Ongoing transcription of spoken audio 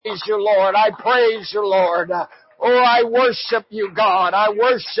praise you, Lord. I praise you, Lord. Oh, I worship you, God. I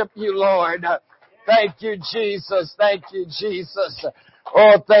worship you, Lord. Thank you, Jesus. Thank you, Jesus.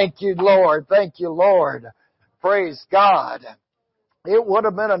 Oh, thank you, Lord. Thank you, Lord. Praise God. It would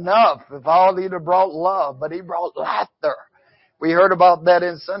have been enough if all he'd have brought love, but he brought laughter. We heard about that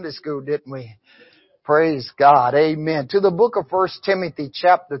in Sunday school, didn't we? Praise God. Amen. To the book of 1 Timothy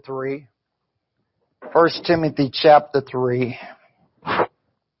chapter 3. 1 Timothy chapter 3.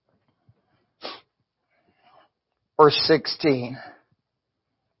 Verse 16.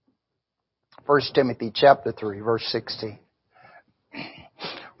 1 Timothy chapter 3, verse 16.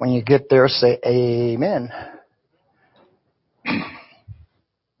 When you get there, say amen.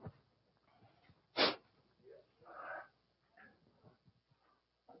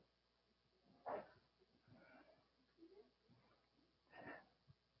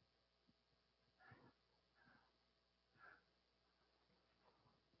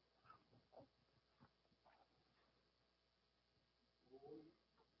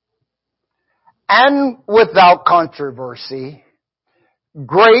 And without controversy,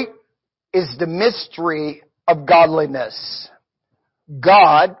 great is the mystery of godliness.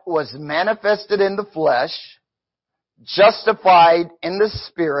 God was manifested in the flesh, justified in the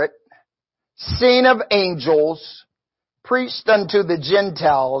spirit, seen of angels, preached unto the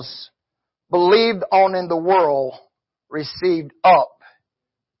Gentiles, believed on in the world, received up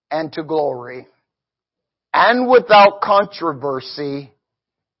and to glory. And without controversy,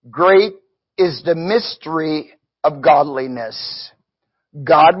 great is the mystery of godliness.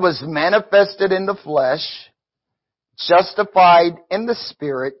 God was manifested in the flesh, justified in the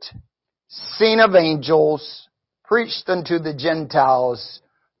spirit, seen of angels, preached unto the Gentiles,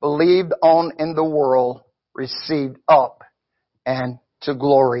 believed on in the world, received up and to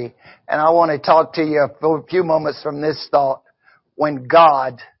glory. And I want to talk to you for a few moments from this thought. When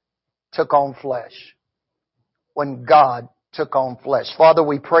God took on flesh. When God took on flesh. Father,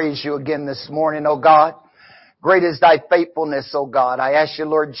 we praise you again this morning, oh God. Great is thy faithfulness, O God. I ask you,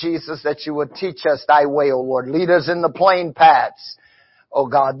 Lord Jesus, that you would teach us thy way, O Lord. Lead us in the plain paths, O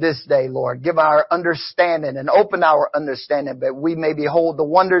God, this day, Lord. Give our understanding and open our understanding that we may behold the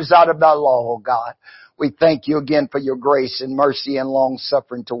wonders out of thy law, O God. We thank you again for your grace and mercy and long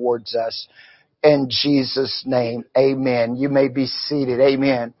suffering towards us. In Jesus' name, amen. You may be seated.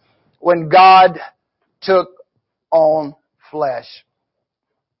 Amen. When God took on flesh.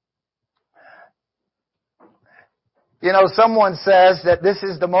 You know, someone says that this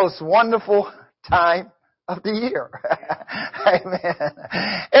is the most wonderful time of the year. Amen.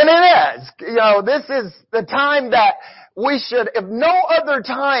 And it is. You know, this is the time that we should, if no other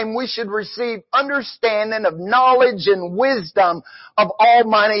time, we should receive understanding of knowledge and wisdom of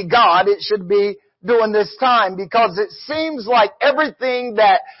Almighty God. It should be during this time, because it seems like everything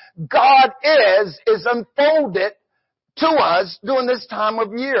that God is unfolded to us during this time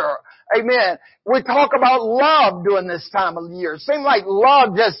of year. Amen. We talk about love during this time of the year. It seems like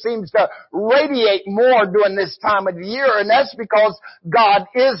love just seems to radiate more during this time of the year, and that's because God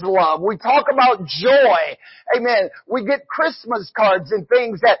is love. We talk about joy. Amen. We get Christmas cards and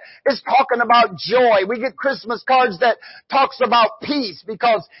things that is talking about joy. We get Christmas cards that talks about peace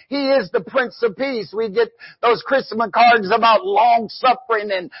because He is the Prince of Peace. We get those Christmas cards about long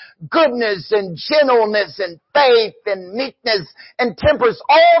suffering and goodness and gentleness and faith and meekness and temperance.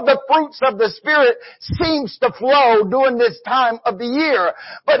 All the fruits of the Spirit seems to flow during this time of the year.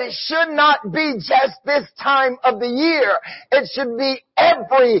 But it should not be just this time of the year. It should be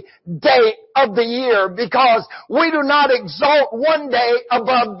every day of the year, because we do not exalt one day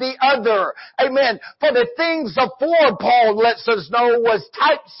above the other. Amen. For the things afore, Paul lets us know, was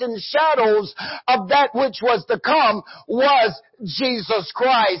types and shadows of that which was to come, was Jesus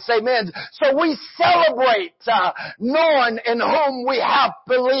Christ. Amen. So we celebrate knowing in whom we have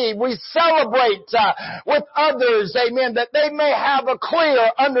believed. We celebrate with others, amen, that they may have a clear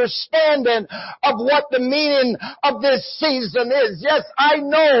understanding of what the meaning of this season is. Yes, I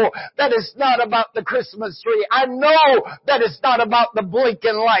know that it's not about the Christmas tree. I know that it's not about the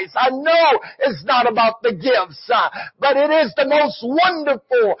blinking lights. I know it's not about the gifts. But it is the most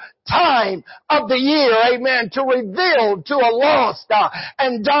wonderful time of the year, amen, to reveal to a lost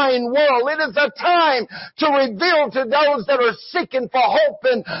and dying world. It is a time to reveal to those that are seeking for hope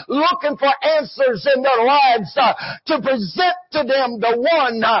and looking for answers in their lives, to present to them the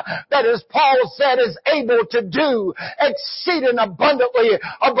one that, as Paul said, is able to do exceeding abundantly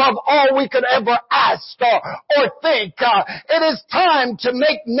above all we could ever ask or think. It is time to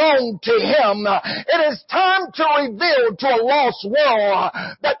make known to Him. It is time to reveal to a lost world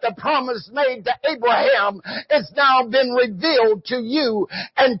that the promise made to Abraham is now been revealed to you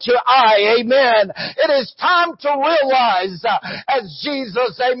and to I. Amen. It is time to realize, as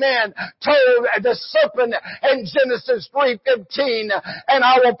Jesus, amen, told the serpent in Genesis 3:15, and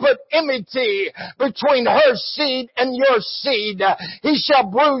I will put enmity between her seed and your seed. He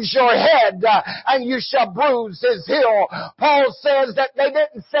shall bruise your head, and you shall bruise his heel. Paul says that they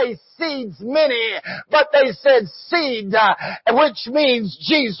didn't say seeds many, but they said seed, which means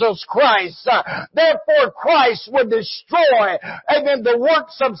Jesus Christ. Therefore Christ would destroy, amen, the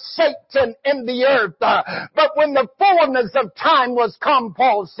works of Satan in the earth. But when the fullness of time was come,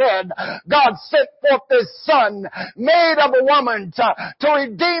 Paul said, God sent forth His Son, made of a woman, to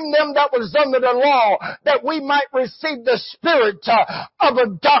redeem them that was under the law, that we might receive the spirit of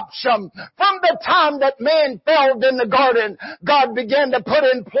adoption. From the time that man fell in the garden, God began to put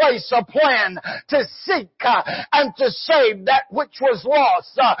in place a plan to seek and to save that which was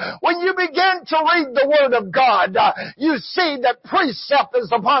lost. When you begin to read the Word of God, you see that precept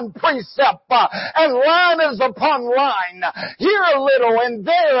is upon precept, and line is upon line. Here a little and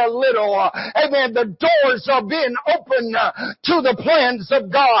there a little. Amen. The doors are being opened to the plans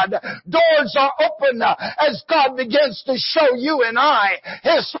of God. Doors are open as God begins to show you and I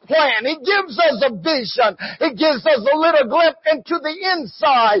His plan. He gives us a vision. He gives us a little glimpse into the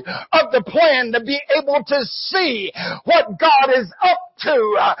inside of the plan to be able to see what God is up to.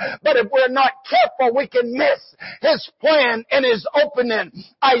 But if we're not careful, we can miss His plan and His opening.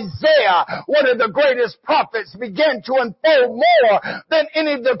 Isaiah, one of the greatest prophets, began to unfold more than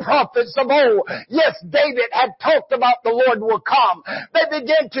any of the prophets of old. Yes, David had talked about the Lord will come. They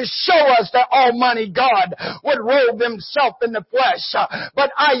began to show us that Almighty God would robe Himself in the flesh.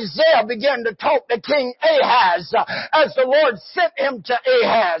 But Isaiah began to talk to King Ahaz as the Lord sent him to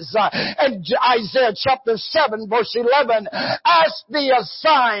Ahaz. And Isaiah chapter 7 verse 11, ask thee a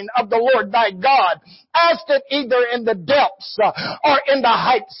sign of the Lord thy God. Ask it either in the depths or in the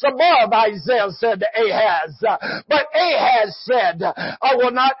heights above, Isaiah said to Ahaz. But Ahaz said, I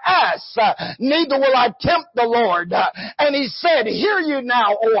will not ask, neither will I tempt the Lord. And he said, hear you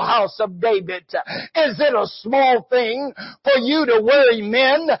now, O house of David. Is it a small thing for you to weary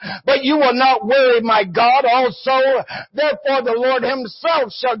men, but you will not weary my God also? Therefore the Lord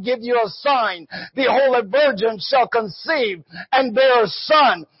Himself shall give you a sign. Behold, a virgin shall conceive and bear a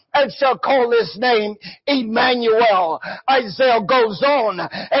son, and shall call His name Emmanuel. Isaiah goes on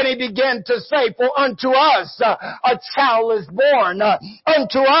and he began to say, for unto us a child is born,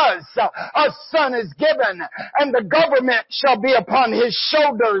 unto us a son is given, and the government shall be upon His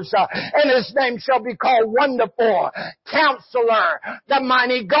shoulders, and His name shall be called Wonderful, Counselor, the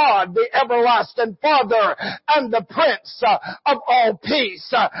Mighty God, the Everlasting Father, and the Prince of all peace.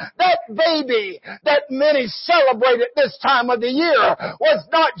 That baby that many celebrate at this time of the year was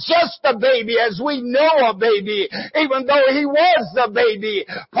not just a baby as we know a baby, even though He was the baby.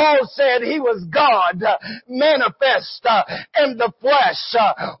 Paul said He was God manifest in the flesh.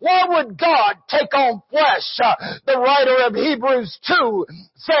 Why would God take on flesh? The writer of Hebrews 2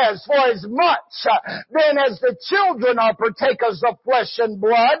 says, for as much then as the children are partakers of flesh and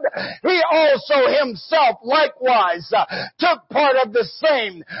blood, He also Himself likewise took part of the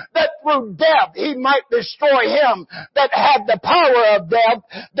same, that through death He might destroy him that had the power of death,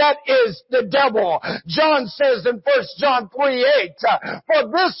 that is the devil. John says in 1 John 3:8,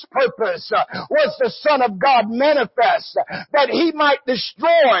 for this purpose was the Son of God manifest, that He might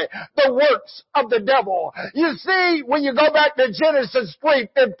destroy the works of the devil. You see, when you go back to Genesis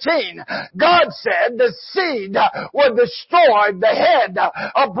 3:15, God said the seed would destroy the head,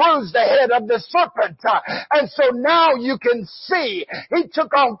 or bruise the head of the serpent. And so now you can see He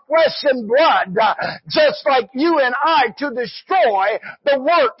took on flesh and blood, just like you and I, to destroy the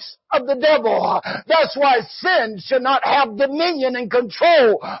works of the devil. That's why sin should not have dominion and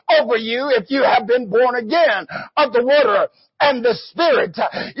control over you if you have been born again of the water and the Spirit.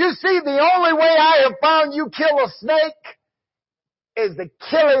 You see, the only way I have found you kill a snake is to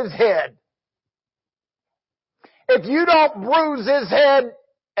kill his head. If you don't bruise his head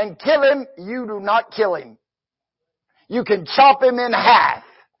and kill him, you do not kill him. You can chop him in half,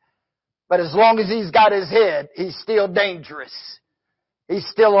 but as long as he's got his head, he's still dangerous. He's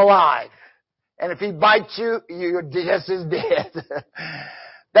still alive. And if he bites you, you're just as dead.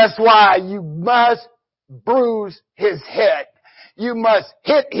 That's why you must bruise his head. You must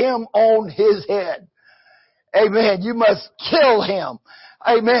hit him on his head. Amen. You must kill him.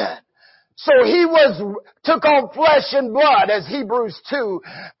 Amen. So He took on flesh and blood, as Hebrews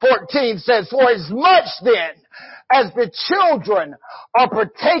 2:14 says, for as much then as the children are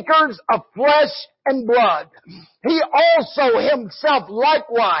partakers of flesh and blood, He also Himself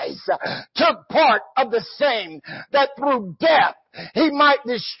likewise took part of the same, that through death He might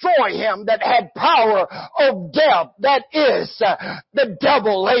destroy him that had power of death, that is the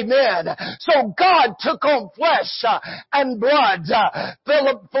devil. Amen. So God took on flesh and blood.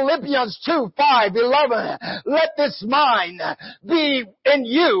 Philippians 2:5-11. Let this mind be in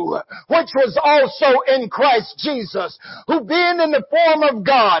you, which was also in Christ Jesus, who being in the form of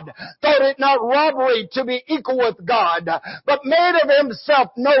God, thought it not robbery to be equal with God, but made of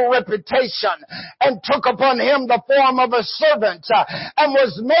himself no reputation, and took upon him the form of a servant, and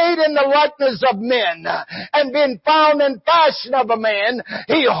was made in the likeness of men, and being found in fashion of a man,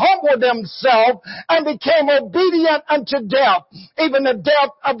 he humbled himself and became obedient unto death, even the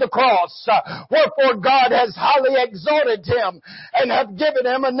death of the cross. Wherefore God has highly exalted him, and hath given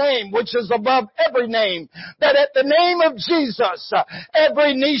him a name which is above every name, that at the name of Jesus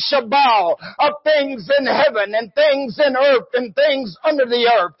every knee shall bow, of things in heaven and things in earth and things under the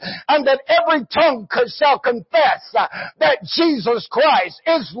earth, and that every tongue shall confess that Jesus Christ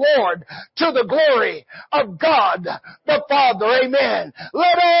is Lord, to the glory of God the Father. Amen.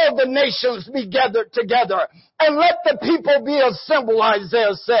 Let all the nations be gathered together, and let the people be assembled,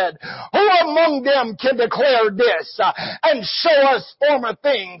 Isaiah said. Who among them can declare this and show us former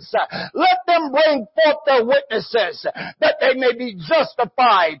things? Let them bring forth their witnesses, that they may be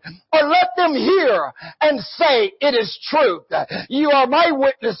justified. Or let them hear and say, it is truth. You are my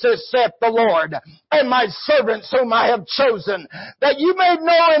witnesses, saith the Lord, and my servants whom I have chosen, that you may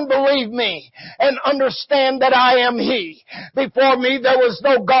know and believe me, and understand that I am He. Before me there was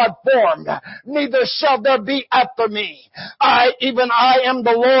no God formed, neither shall there be after me. Even I am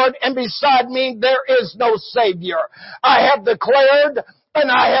the Lord, and beside me there is no Savior. I have declared, and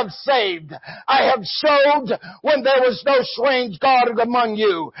I have saved. I have showed when there was no strange God among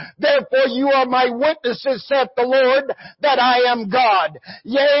you. Therefore you are my witnesses, saith the Lord, that I am God.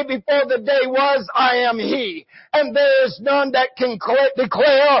 Yea, before the day was, I am He. And there is none that can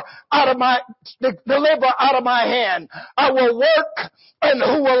deliver out of my hand. I will work, and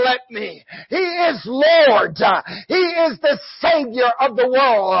who will let me? He is Lord. He is the Savior of the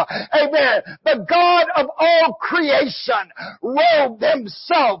world. Amen. The God of all creation robed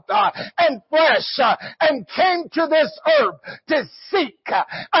Himself and flesh and came to this earth to seek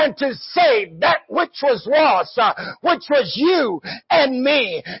and to save that which was lost, which was you and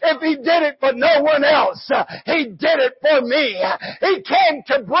me. If He did it for no one else, He did it for me. He came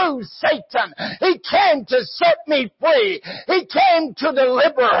to bruise Satan. He came to set me free. He came to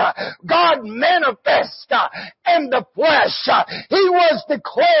deliver. God manifest in the flesh. He was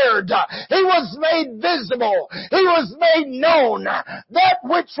declared. He was made visible. He was made known. That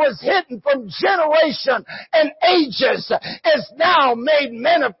which was hidden from generation and ages is now made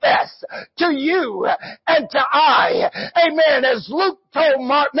manifest to you and to I. Amen. As Luke told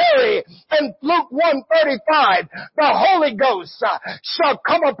Mary in Luke 1:35, the Holy Ghost shall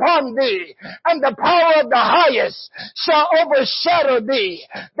come upon thee, and the power of the highest shall overshadow thee.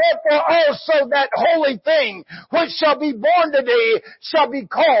 Therefore also that holy thing which shall be born to thee shall be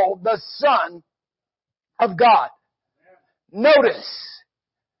called the Son of God. Notice,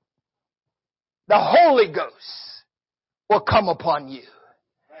 the Holy Ghost will come upon you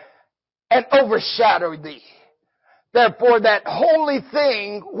and overshadow thee. Therefore that holy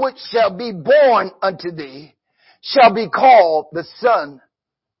thing which shall be born unto thee shall be called the Son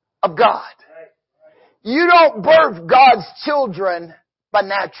of God. You don't birth God's children by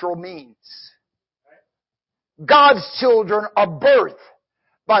natural means. God's children are birthed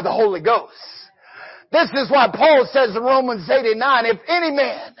by the Holy Ghost. This is why Paul says in Romans 8:9, if any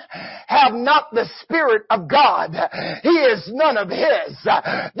man have not the Spirit of God, he is none of his.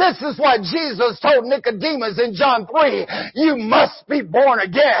 This is why Jesus told Nicodemus in John 3, you must be born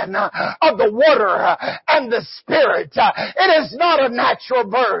again of the water and the Spirit. It is not a natural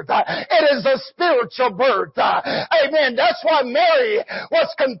birth. It is a spiritual birth. Amen. That's why Mary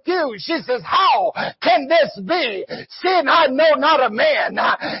was confused. She says, how can this be, seeing I know not a man?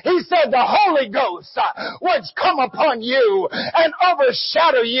 He said, the Holy Ghost which come upon you and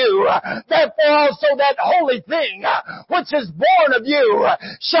overshadow you. Therefore also that holy thing which is born of you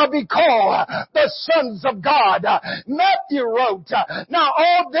shall be called the sons of God. Matthew wrote, now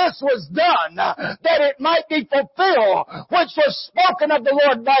all this was done that it might be fulfilled which was spoken of the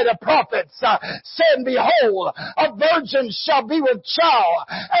Lord by the prophets, saying, behold, a virgin shall be with child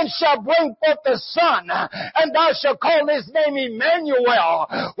and shall bring forth a son, and thou shalt call his name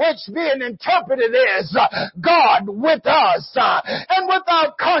Emmanuel, which being interpreted is God with us. And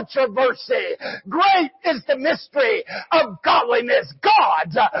without controversy controversy. Great is the mystery of godliness.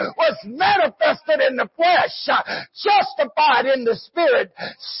 God was manifested in the flesh, justified in the spirit,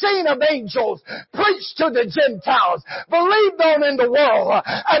 seen of angels, preached to the Gentiles, believed on in the world,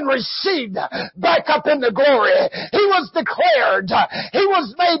 and received back up in the glory. He was declared. He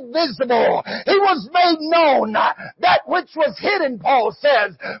was made visible. He was made known. That which was hidden, Paul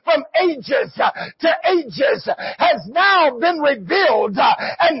says, from ages to ages has now been revealed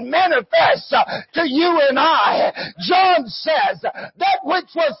and manifest to you and I. John says, that which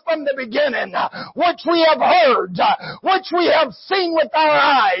was from the beginning, which we have heard, which we have seen with our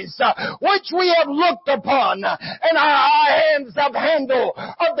eyes, which we have looked upon, and our hands have handled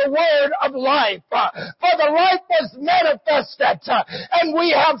of the word of life. For the life was manifested, and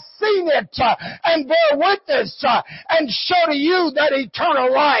we have seen it, and bear witness, and show to you that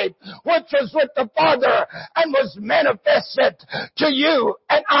eternal life, which was with the Father, and was manifested to you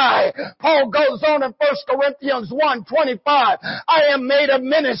and I. Paul goes on in 1 Corinthians 1:25, I am made a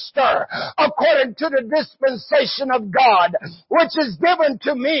minister according to the dispensation of God, which is given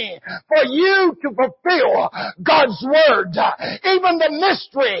to me for you to fulfill God's word, even the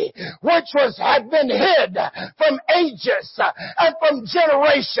mystery which had been hid from ages and from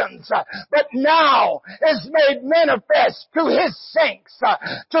generations, but now is made manifest to his saints,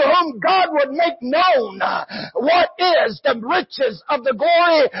 to whom God would make known what is the riches of the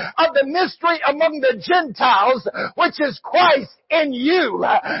glory of the mystery among the Gentiles, which is Christ in you,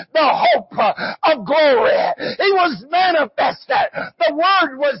 the hope of glory. He was manifested. The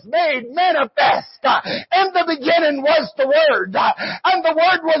Word was made manifest. In the beginning was the Word, and the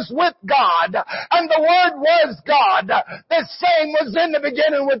Word was with God, and the Word was God. The same was in the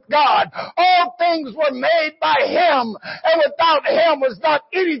beginning with God. All things were made by Him, and without Him was not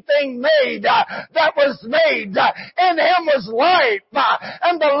anything made that was made. In Him was life,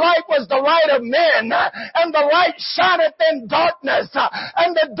 and the light was the light of men, and the light shineth in darkness,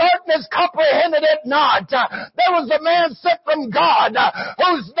 and the darkness comprehended it not. There was a man sent from God,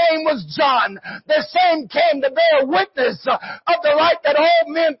 whose name was John. The same came to bear witness of the light, that all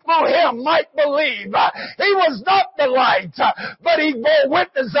men through him might believe. He was not the light, but he bore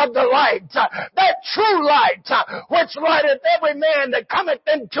witness of the light, that true light, which lighteth every man that cometh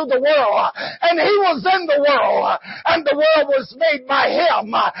into the world. And he was in the world, and the world was made by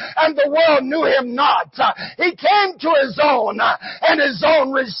him, and the world knew him not. He came to his own, and his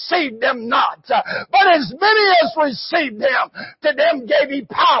own received him not. But as many as received him, to them gave he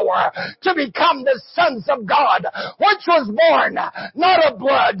power to become the sons of God, which was born not of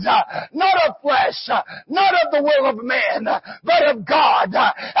blood, not of flesh, not of the will of man, but of God.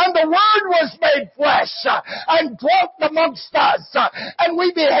 And the Word was made flesh, and dwelt amongst us, and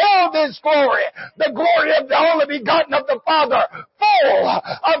we beheld his glory, the glory of the only begotten of the Father, full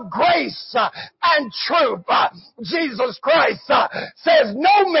of grace and truth. Jesus Christ says,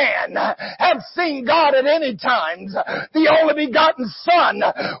 no man have seen God at any times. The only begotten Son,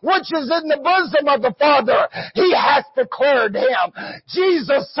 which is in the bosom of the Father, he hath declared him.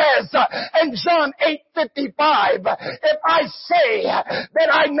 Jesus says in John 8:55, if I say that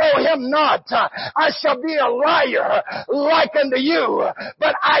I know him not, I shall be a liar like unto you,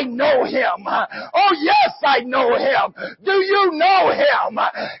 but I know him. Oh yes, I know him. Do you know him?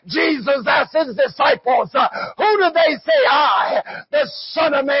 Jesus asked his disciples, who do they say I, the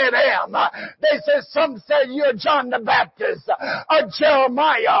Son of Man, am? They said, some said you're John the Baptist, or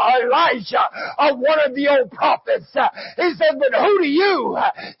Jeremiah, or Elijah, or one of the old prophets. He said, but who do you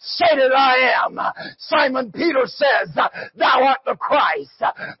say that I am? Simon Peter says, thou art the Christ,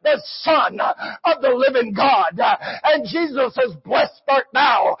 the Son of the living God. And Jesus says, blessed art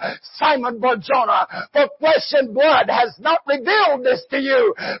thou, Simon Bar-Jonah, for flesh and blood has not revealed this to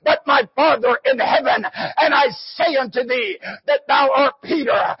you, but my Father in heaven. And I say unto thee that thou art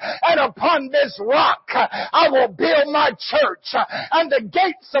Peter, and upon this rock I will build my church, and the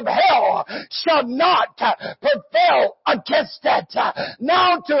gates of hell shall not prevail against it.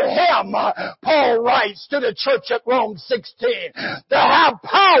 Now to him, Paul writes to the church at Rome 16, to have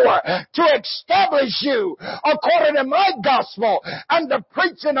power to establish you according to my gospel and the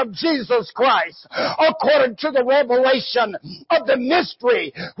preaching of Jesus Christ, according to the revelation of the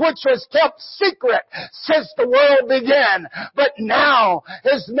mystery which was kept secret since the world began, but now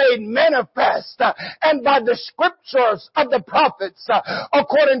is made manifest, and by the scriptures of the prophets,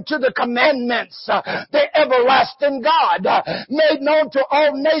 according to the commandments, the everlasting God, made known to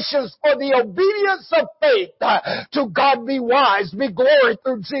all nations for the obedience of faith. To God be wise, be glory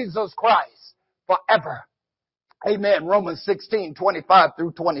through Jesus Christ forever. Amen. Romans 16:25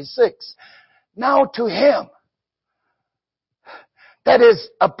 through 26. Now to him that is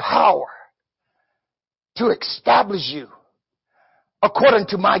a power to establish you according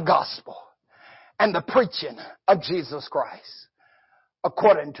to my gospel and the preaching of Jesus Christ,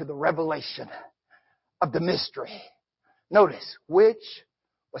 according to the revelation of the mystery. Notice, which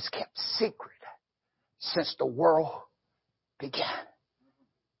was kept secret since the world began,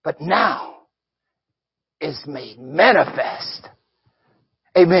 but now is made manifest.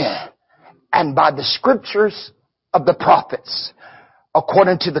 Amen. And by the scriptures of the prophets,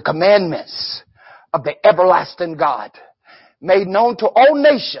 according to the commandments of the everlasting God, made known to all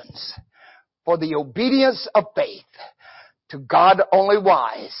nations for the obedience of faith, to God only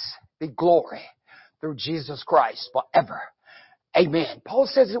wise be glory through Jesus Christ forever. Amen. Paul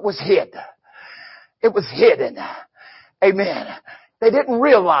says it was hid. It was hidden. Amen. They didn't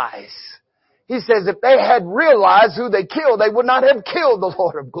realize. He says if they had realized who they killed, they would not have killed the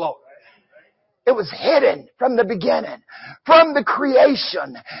Lord of glory. It was hidden from the beginning, from the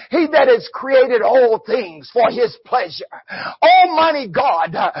creation. He that has created all things for His pleasure. Almighty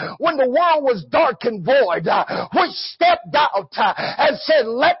God, when the world was dark and void, which stepped out and said,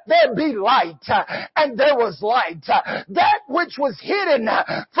 let there be light, and there was light. That which was hidden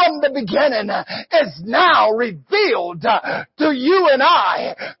from the beginning is now revealed to you and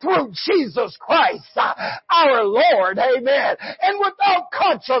I through Jesus Christ, our Lord. Amen. And without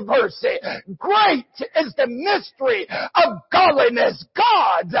controversy, great is the mystery of godliness.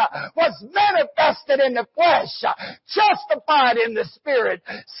 God was manifested in the flesh, justified in the spirit,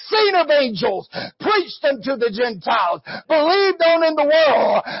 seen of angels, preached unto the Gentiles, believed on in the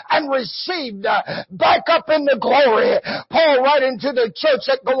world, and received back up in the glory. Paul writing to the church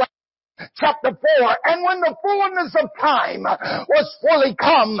at Galatia, Chapter 4, and when the fullness of time was fully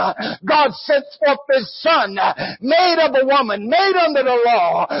come, God sent forth His Son, made of a woman, made under the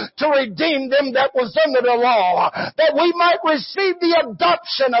law, to redeem them that was under the law, that we might receive the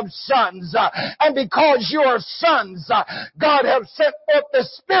adoption of sons. And because you are sons, God hath sent forth the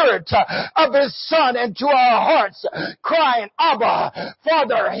Spirit of His Son into our hearts, crying, Abba,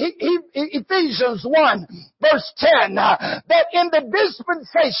 Father. Ephesians 1, verse 10, that in the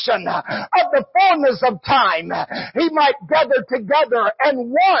dispensation of the fullness of time, He might gather together and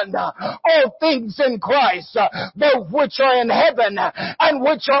one all things in Christ, both which are in heaven and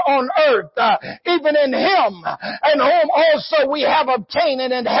which are on earth, even in Him, and whom also we have obtained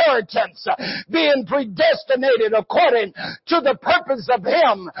an inheritance, being predestinated according to the purpose of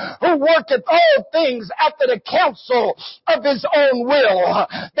Him who worketh all things after the counsel of His own will,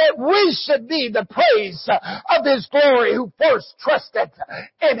 that we should be the praise of His glory, who first trusted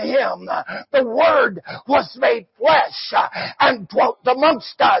in Him. The Word was made flesh and dwelt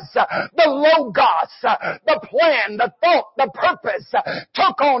amongst us. The Logos, the plan, the thought, the purpose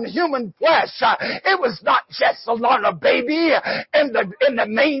took on human flesh. It was not just a little baby in the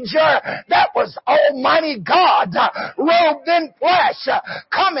manger. That was Almighty God robed in flesh,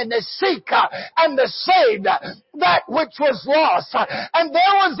 coming to seek and to save that which was lost. And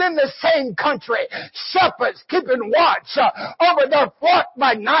there was in the same country shepherds keeping watch over their flock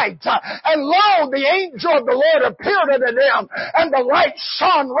by night. And lo, the angel of the Lord appeared unto them, and the light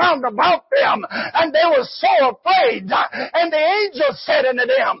shone round about them, and they were so afraid. And the angel said unto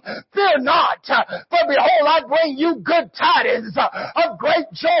them, fear not, for behold, I bring you good tidings of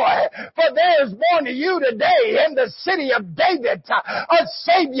great joy, for there is born to you today in the city of David a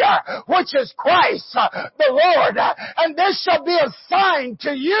Savior, which is Christ the Lord. And this shall be a sign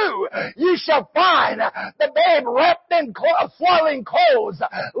to you. You shall find the babe wrapped in swaddling clothes,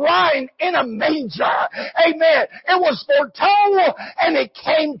 lying in a manger. Amen. It was foretold and it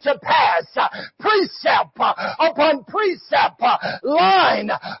came to pass. Precept upon precept, line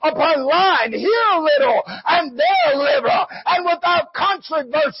upon line, here a little and there a little, and without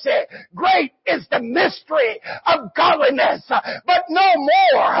controversy. Great is the mystery of godliness, but no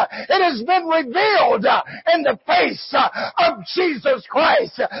more. It has been revealed in the face of Jesus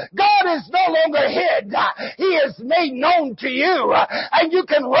Christ. God is no longer hid. He is made known to you, and you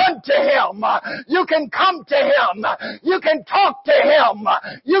can run to Him. You can come to Him. You can talk to Him.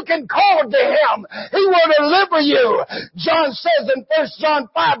 You can call to Him. He will deliver you. John says in 1 John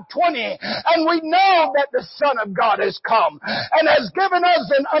 5:20, and we know that the Son of God has come and has given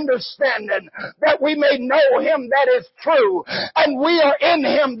us an understanding that we may know Him that is true, and we are in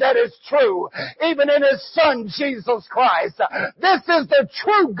Him that is true, even in His Son Jesus Christ. This is the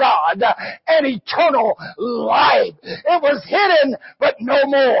true God and eternal life. It was hidden, but no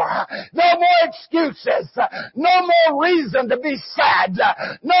more. No more excuses. No more reason to be sad.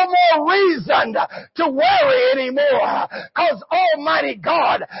 No more reason to worry anymore. Because Almighty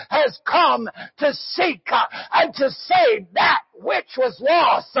God has come to seek and to save that which was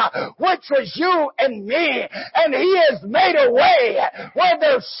lost, which was you and me. And He has made a way where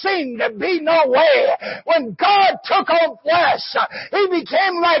there seemed to be no way. When God took on flesh, He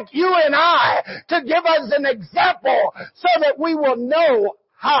became like you and I to give us an example so that we will know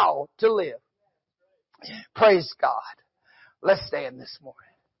how to live. Praise God. Let's stand this morning.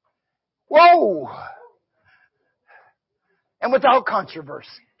 Whoa! And without controversy,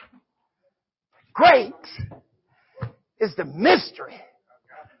 great is the mystery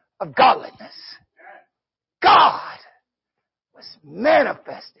of godliness. God was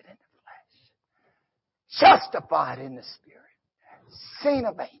manifested in the flesh, justified in the Spirit, seen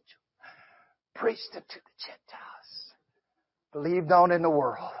of angels, preached unto the Gentiles, believed on in the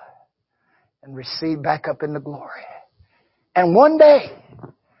world, and received back up in the glory. And one day,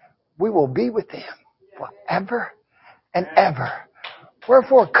 we will be with Him forever and ever.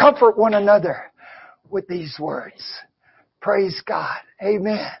 Wherefore, comfort one another with these words. Praise God.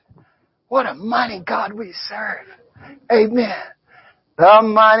 Amen. What a mighty God we serve. Amen. The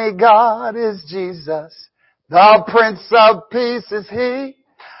mighty God is Jesus. The Prince of Peace is He.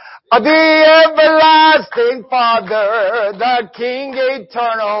 The everlasting Father, the King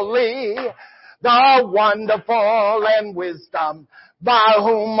eternally, the wonderful and wisdom, by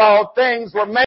whom all things were made.